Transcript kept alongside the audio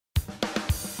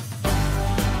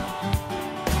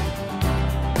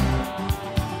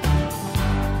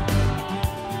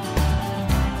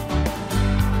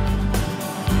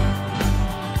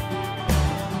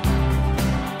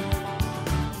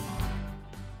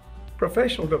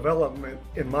Professional development,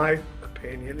 in my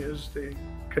opinion, is the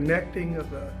connecting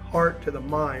of the heart to the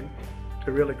mind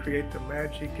to really create the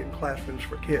magic in classrooms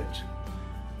for kids.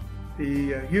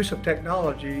 The use of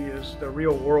technology is the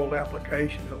real world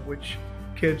application of which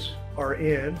kids are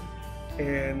in,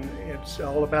 and it's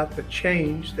all about the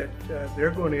change that they're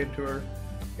going to endure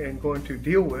and going to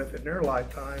deal with in their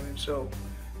lifetime. And so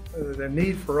the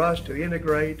need for us to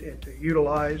integrate and to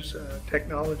utilize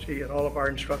technology in all of our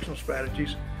instructional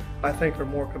strategies, I think, are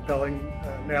more compelling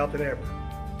now than ever.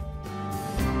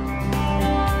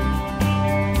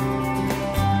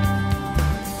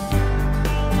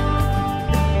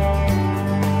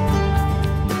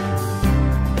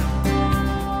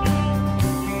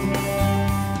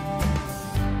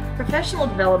 Professional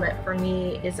development for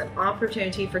me is an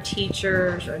opportunity for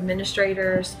teachers or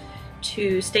administrators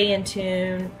to stay in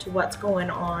tune to what's going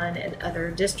on in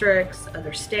other districts,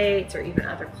 other states, or even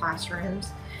other classrooms.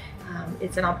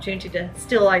 It's an opportunity to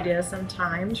steal ideas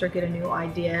sometimes or get a new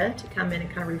idea to come in and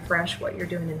kind of refresh what you're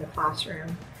doing in the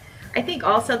classroom. I think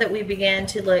also that we began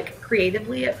to look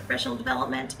creatively at professional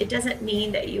development. It doesn't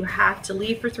mean that you have to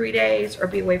leave for 3 days or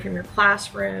be away from your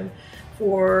classroom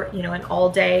for an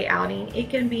all-day outing. It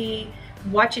can be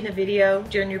watching a video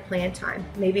during your plan time.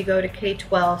 Maybe go to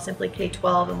K-12, simply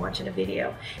K-12, and watching a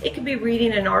video. It could be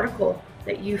reading an article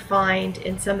that you find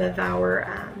in some of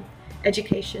our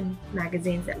education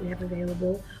magazines that we have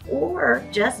available, or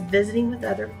just visiting with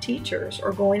other teachers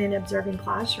or going and observing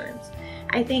classrooms.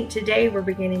 I think today we're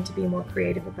beginning to be more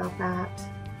creative about that.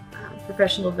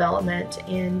 Professional development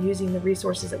and using the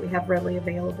resources that we have readily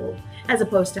available as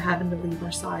opposed to having to leave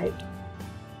our site.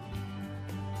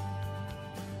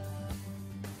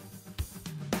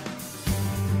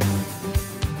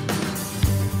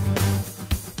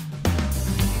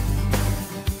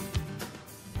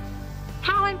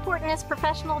 How important is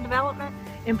professional development?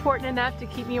 Important enough to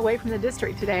keep me away from the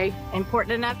district today.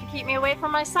 Important enough to keep me away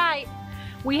from my site.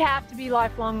 We have to be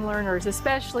lifelong learners,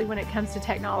 especially when it comes to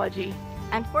technology.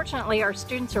 Unfortunately, our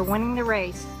students are winning the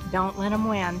race. Don't let them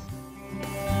win.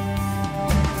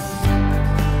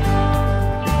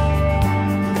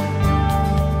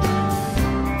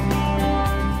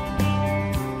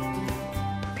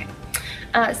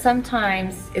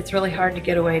 Sometimes it's really hard to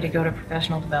get away to go to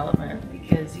professional development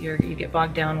because you get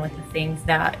bogged down with the things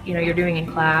that you're doing in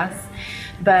class.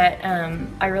 But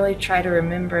I really try to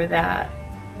remember that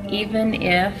even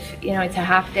if it's a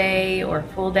half day or a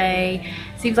full day,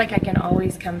 it seems like I can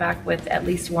always come back with at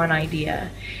least one idea.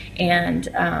 And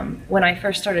when I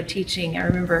first started teaching, I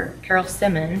remember Carol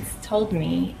Simmons told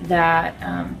me that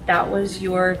that was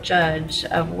your judge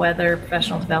of whether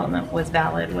professional development was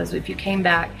valid, was if you came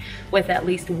back with at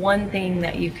least one thing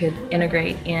that you could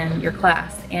integrate in your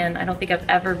class. And I don't think I've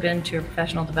ever been to a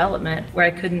professional development where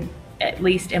I couldn't at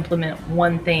least implement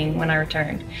one thing when I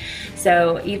returned.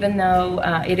 So even though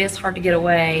it is hard to get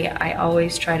away, I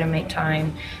always try to make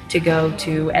time to go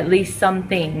to at least some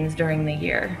things during the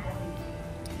year.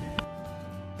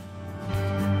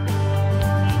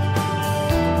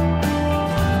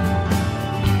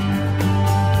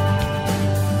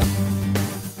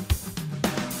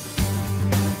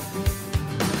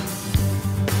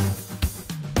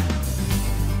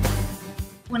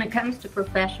 When it comes to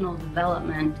professional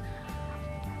development,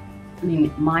 I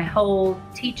mean, my whole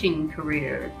teaching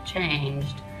career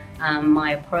changed.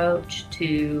 My approach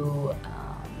to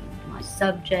my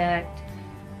subject,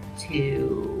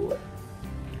 to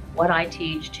what I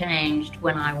teach changed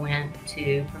when I went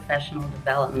to professional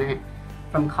development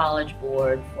from College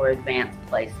Board for Advanced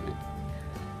Placement.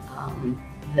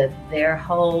 Their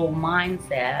whole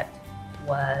mindset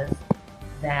was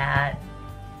that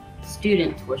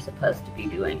students were supposed to be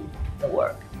doing the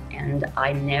work. And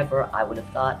I would have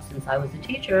thought, since I was a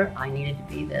teacher, I needed to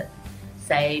be the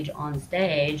sage on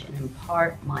stage and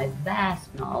impart my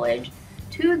vast knowledge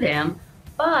to them,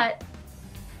 but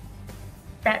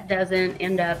that doesn't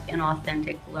end up in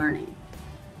authentic learning.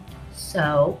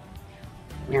 So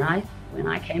when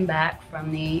I came back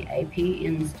from the AP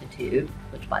Institute,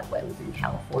 which by the way was in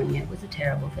California, it was a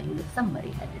terrible thing, but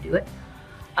somebody had to do it.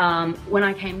 When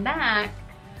I came back,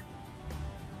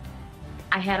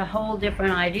 I had a whole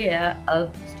different idea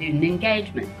of student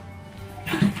engagement.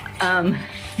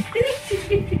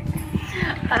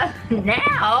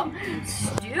 Now,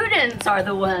 students are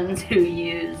the ones who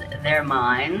use their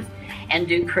minds and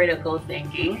do critical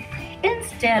thinking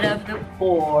instead of the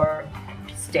poor,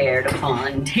 stared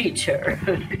upon teacher.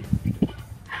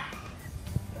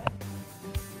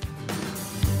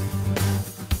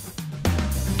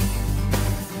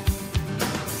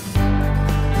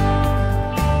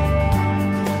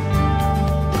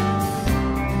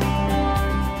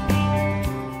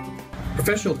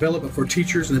 Professional development for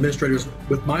teachers and administrators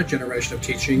with my generation of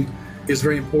teaching is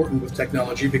very important with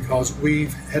technology because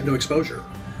we've had no exposure.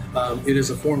 It is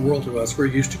a foreign world to us. We're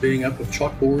used to being up with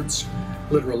chalkboards,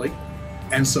 literally.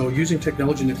 And so using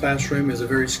technology in the classroom is a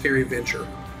very scary venture.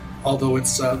 Although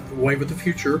it's the wave of the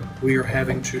future, we are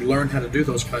having to learn how to do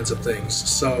those kinds of things.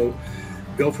 So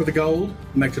go for the gold,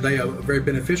 make today a very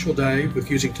beneficial day with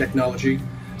using technology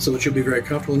so that you'll be very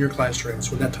comfortable in your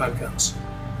classrooms when that time comes.